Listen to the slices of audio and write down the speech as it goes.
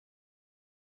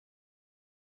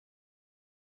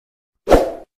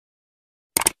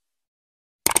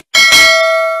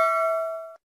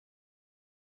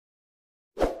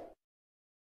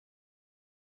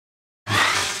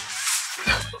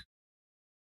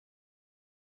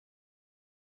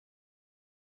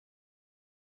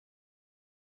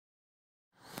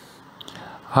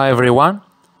Hi everyone,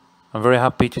 I'm very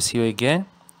happy to see you again.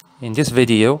 In this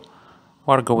video,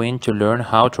 we're going to learn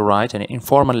how to write an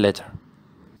informal letter.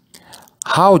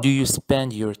 How do you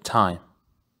spend your time?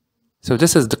 So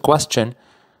this is the question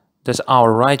that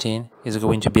our writing is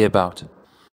going to be about.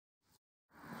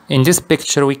 In this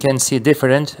picture, we can see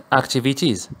different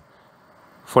activities.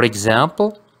 For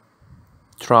example,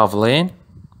 traveling,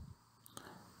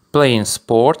 playing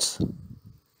sports,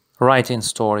 writing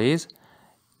stories.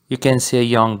 You can see a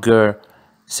young girl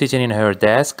sitting in her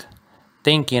desk,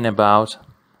 thinking about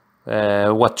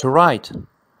what to write.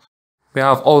 We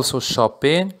have also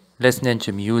shopping, listening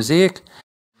to music,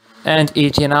 and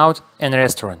eating out in a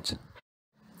restaurant.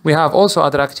 We have also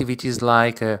other activities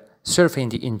like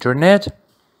surfing the internet,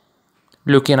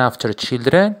 looking after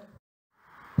children,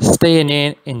 staying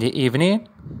in the evening,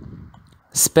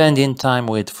 spending time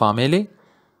with family,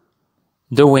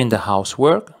 doing the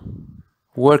housework,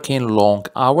 working long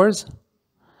hours,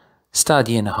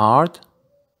 studying hard,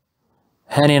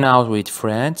 hanging out with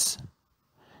friends,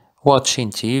 watching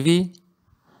TV,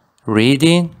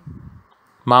 reading,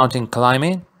 mountain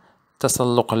climbing,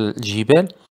 تسلق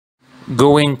الجبال,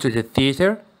 going to the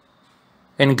theater,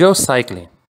 and go cycling.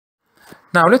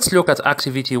 Now let's look at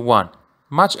activity 1.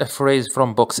 Match a phrase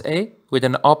from box A with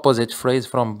an opposite phrase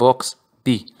from box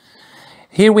B.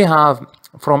 Here we have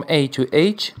from A to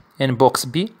H, and box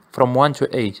B from 1 to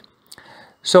 8.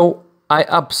 So I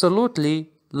absolutely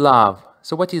love.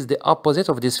 So what is the opposite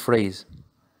of this phrase?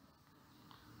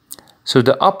 So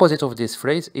the opposite of this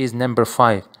phrase is number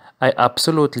 5. I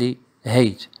absolutely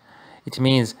hate. It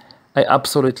means I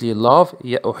absolutely love.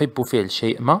 أحب فعل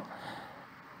شيء ما.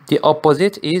 The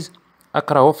opposite is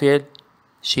أكره فعل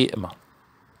شيء ما.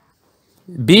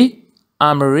 B.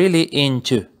 I'm really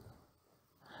into.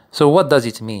 So what does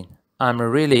it mean? I'm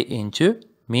really into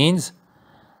means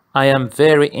I am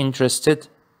very interested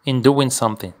in doing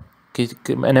something.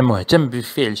 أنا مهتم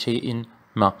بفعل شيء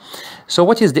ما. So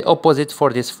what is the opposite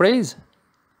for this phrase?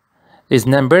 Is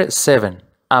number 7.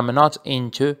 I'm not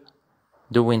into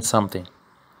doing something.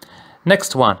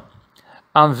 Next one.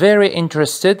 I'm very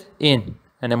interested in.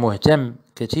 أنا مهتم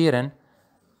كثيرا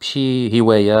بشي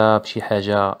هواية بشي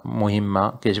حاجة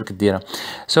مهمة كيعجبك ديرها.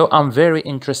 So I'm very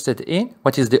interested in.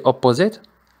 What is the opposite?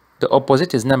 The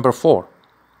opposite is number 4.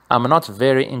 I'm not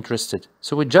very interested.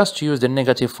 So we just use the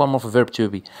negative form of verb to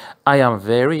be. I am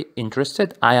very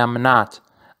interested. I am not.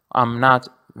 I'm not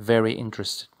very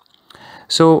interested.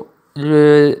 So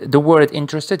the word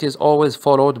interested is always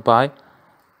followed by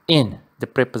in, the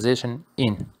preposition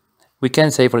in. We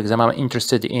can say, for example, I'm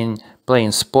interested in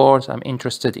playing sports, I'm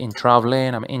interested in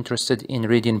traveling, I'm interested in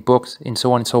reading books, and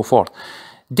so on and so forth.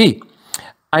 D.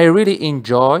 I really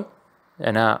enjoy.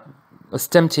 أنا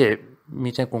أستمتع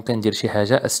ملي تنكون كندير شي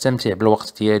حاجة، أستمتع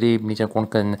بالوقت ديالي ملي تنكون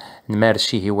كنمارس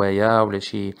شي هواية ولا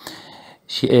شي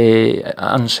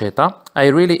أنشطة. I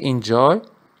really enjoy.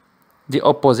 The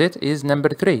opposite is number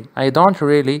 3. I don't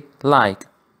really like.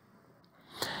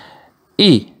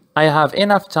 E. I have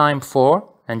enough time for.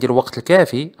 عندي الوقت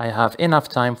الكافي. I have enough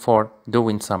time for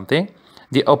doing something.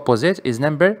 The opposite is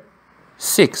number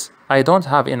 6. I don't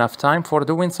have enough time for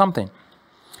doing something.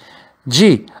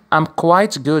 G. I'm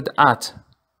quite good at.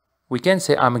 We can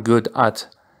say I'm good at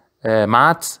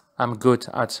maths. I'm good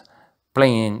at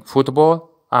playing football.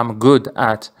 I'm good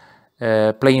at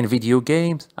playing video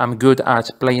games. I'm good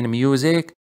at playing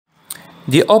music.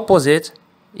 The opposite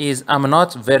is I'm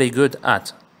not very good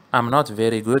at. I'm not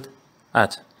very good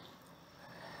at.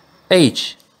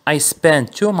 H. I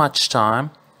spend too much time.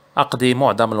 أقضي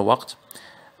معظم الوقت.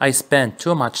 I spend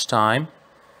too much time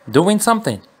doing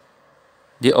something.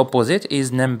 The opposite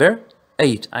is number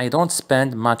 8. I don't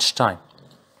spend much time.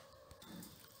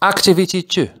 Activity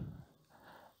 2.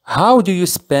 How do you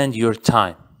spend your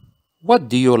time? What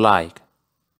do you like?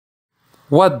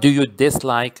 What do you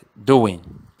dislike doing?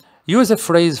 Use a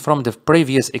phrase from the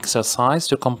previous exercise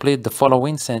to complete the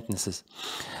following sentences.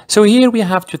 So here we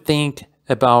have to think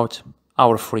about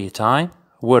our free time,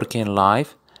 working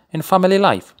life, and family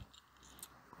life.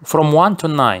 From 1 to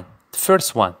 9, the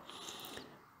first one,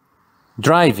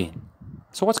 driving.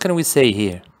 So what can we say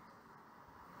here?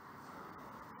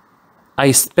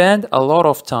 I spend a lot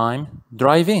of time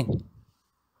driving.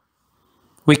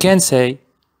 We can say,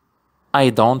 I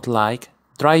don't like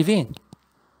driving.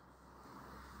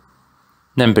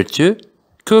 Number 2,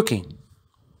 cooking.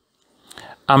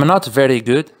 I'm not very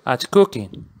good at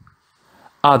cooking.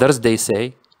 Others, they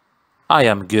say, I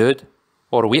am good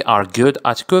or we are good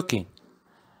at cooking.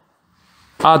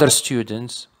 Other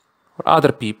students or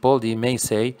other people, they may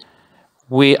say,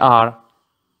 we are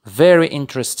very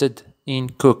interested in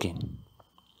cooking.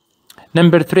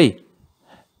 Number 3,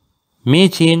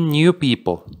 Meeting new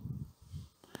people.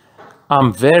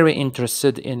 I'm very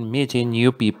interested in meeting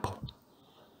new people.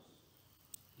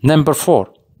 Number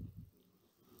 4.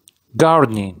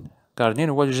 Gardening. Gardening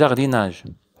هو الجارديناج.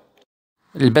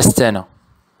 البستانة.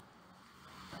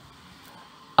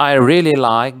 I really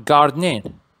like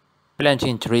gardening.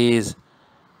 Planting trees,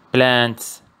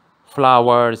 plants,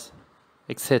 flowers,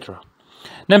 etc.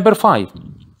 Number 5.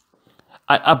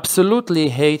 I absolutely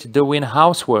hate doing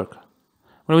housework.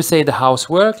 When we say the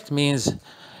housework, it means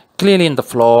cleaning the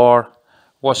floor,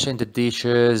 washing the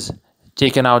dishes,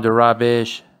 taking out the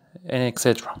rubbish, and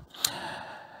etc.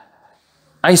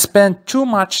 I spend too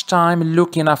much time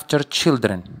looking after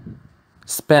children. I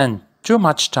spend too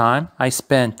much time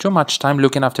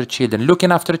looking after children.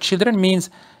 Looking after children means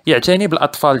يعتني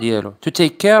بالأطفال ديالو. To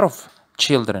take care of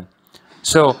children.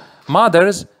 So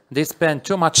mothers, they spend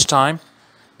too much time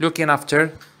looking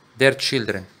after their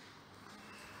children.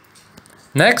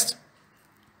 Next,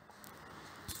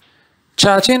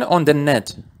 chatting on the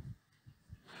net.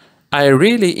 I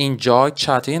really enjoy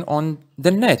chatting on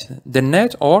the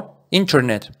net or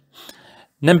internet.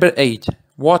 Number 8,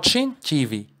 watching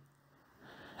TV.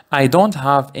 I don't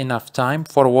have enough time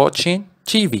for watching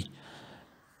TV.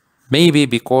 Maybe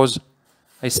because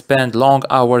I spend long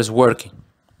hours working.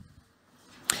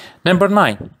 Number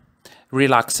 9,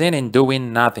 relaxing and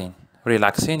doing nothing.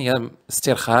 Relaxing هي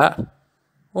استرخاء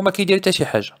وما كيدير حتى شي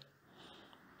حاجة.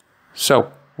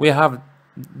 So we have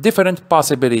different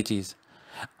possibilities.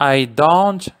 I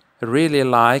don't really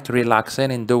like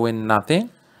relaxing and doing nothing.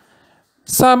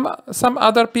 Some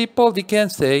other people, they can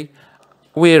say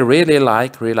we really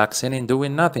like relaxing and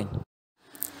doing nothing.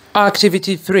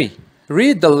 Activity 3.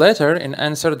 Read the letter and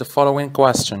answer the following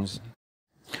questions.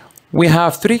 We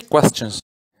have 3 questions.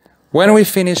 When we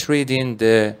finish reading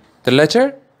the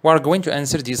letter, we are going to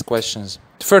answer these questions.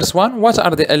 The first one, what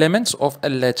are the elements of a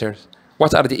letter?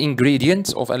 What are the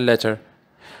ingredients of a letter?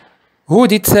 Who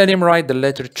did Salim write the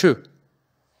letter to?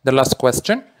 The last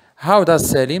question, how does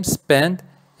Salim spend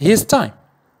his time?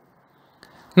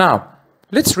 Now,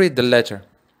 let's read the letter.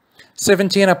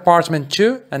 17 apartment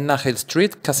 2, An-Nakhil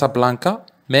Street, Casablanca,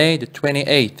 May the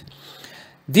 28th.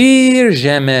 Dear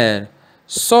Jamal,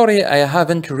 sorry I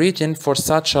haven't written for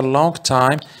such a long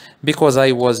time because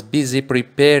I was busy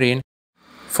preparing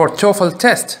for TOEFL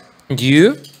test. And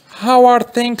you? How are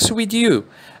things with you?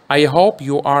 I hope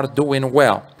you are doing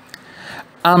well.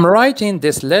 I'm writing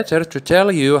this letter to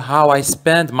tell you how I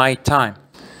spend my time.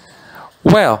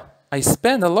 Well, I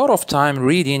spend a lot of time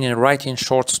reading and writing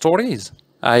short stories.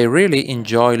 I really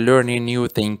enjoy learning new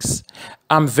things.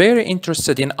 I'm very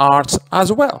interested in arts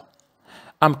as well.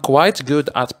 I'm quite good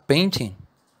at painting.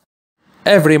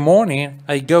 Every morning,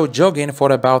 I go jogging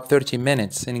for about 30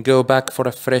 minutes and go back for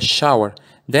a fresh shower.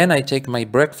 Then I take my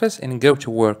breakfast and go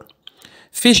to work.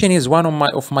 Fishing is one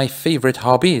of my favorite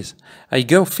hobbies. I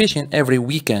go fishing every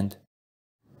weekend.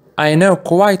 I know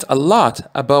quite a lot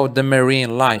about the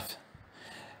marine life.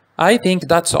 I think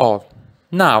that's all.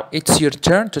 Now it's your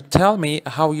turn to tell me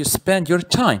how you spend your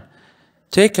time.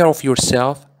 Take care of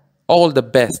yourself. All the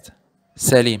best.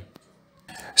 Salim.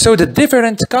 So the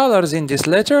different colors in this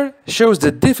letter shows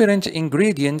the different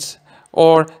ingredients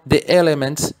or the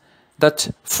elements that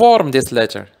form this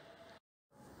letter.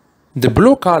 The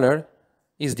blue color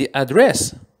is the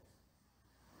address.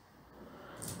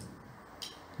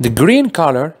 The green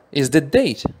color is the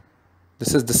date.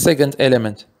 This is the second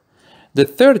element. The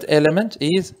third element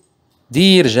is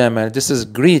Dear Jamal. This is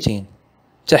greeting.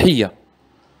 Tahiyya.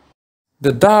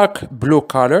 The dark blue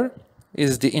color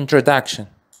is the introduction.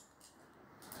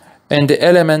 And the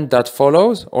element that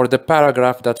follows, or the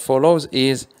paragraph that follows,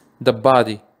 is the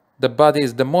body. The body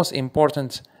is the most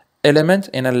important element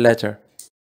in a letter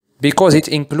because it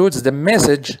includes the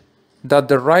message that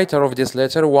the writer of this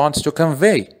letter wants to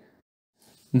convey.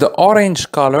 The orange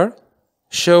color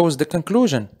shows the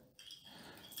conclusion.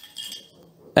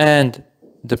 And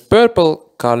the purple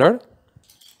color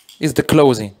is the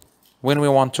closing. When we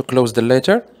want to close the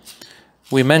letter,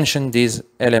 we mention these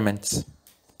elements.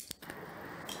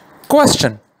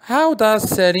 Question: how does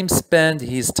Salim spend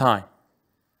his time?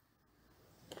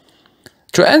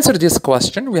 To answer this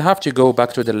question, we have to go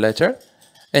back to the letter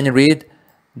and read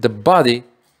the body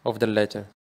of the letter.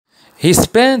 He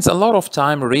spends a lot of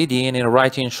time reading and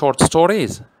writing short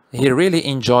stories. He really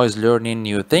enjoys learning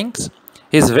new things.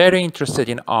 He's very interested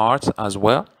in art as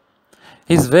well.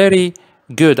 He's very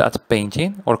good at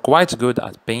painting, or quite good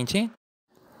at painting.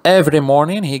 Every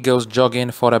morning he goes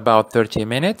jogging for about 30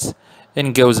 minutes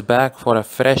and goes back for a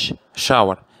fresh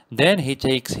shower. Then he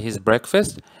takes his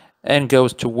breakfast and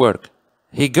goes to work.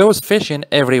 He goes fishing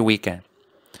every weekend.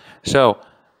 So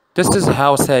this is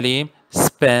how Salim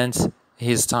spends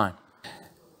his time.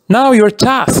 Now your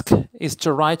task is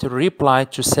to write a reply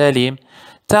to Salim,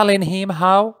 telling him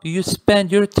how you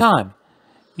spend your time.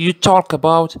 You talk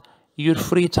about your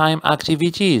free time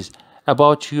activities,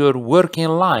 about your working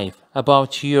life,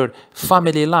 about your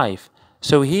family life.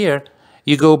 So here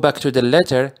you go back to the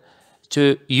letter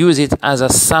to use it as a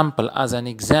sample, as an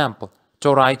example,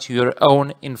 to write your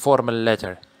own informal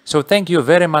letter. So thank you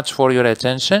very much for your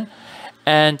attention,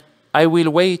 and I will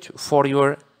wait for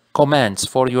your comments,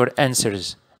 for your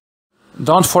answers.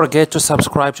 Don't forget to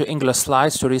subscribe to English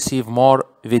Slides to receive more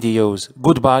videos.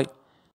 Goodbye.